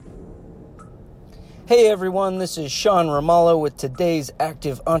Hey everyone, this is Sean Ramallo with today's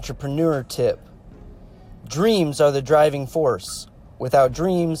Active Entrepreneur Tip. Dreams are the driving force. Without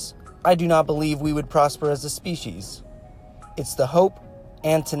dreams, I do not believe we would prosper as a species. It's the hope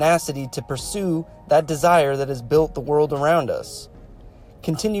and tenacity to pursue that desire that has built the world around us.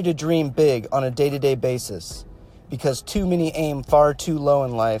 Continue to dream big on a day-to-day basis, because too many aim far too low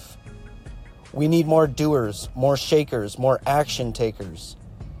in life. We need more doers, more shakers, more action takers.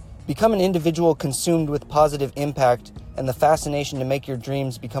 Become an individual consumed with positive impact and the fascination to make your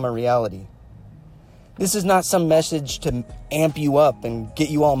dreams become a reality. This is not some message to amp you up and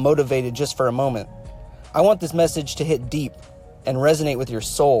get you all motivated just for a moment. I want this message to hit deep and resonate with your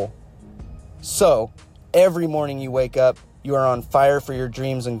soul. So, every morning you wake up, you are on fire for your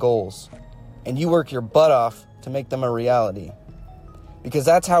dreams and goals, and you work your butt off to make them a reality. Because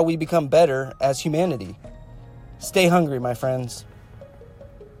that's how we become better as humanity. Stay hungry, my friends.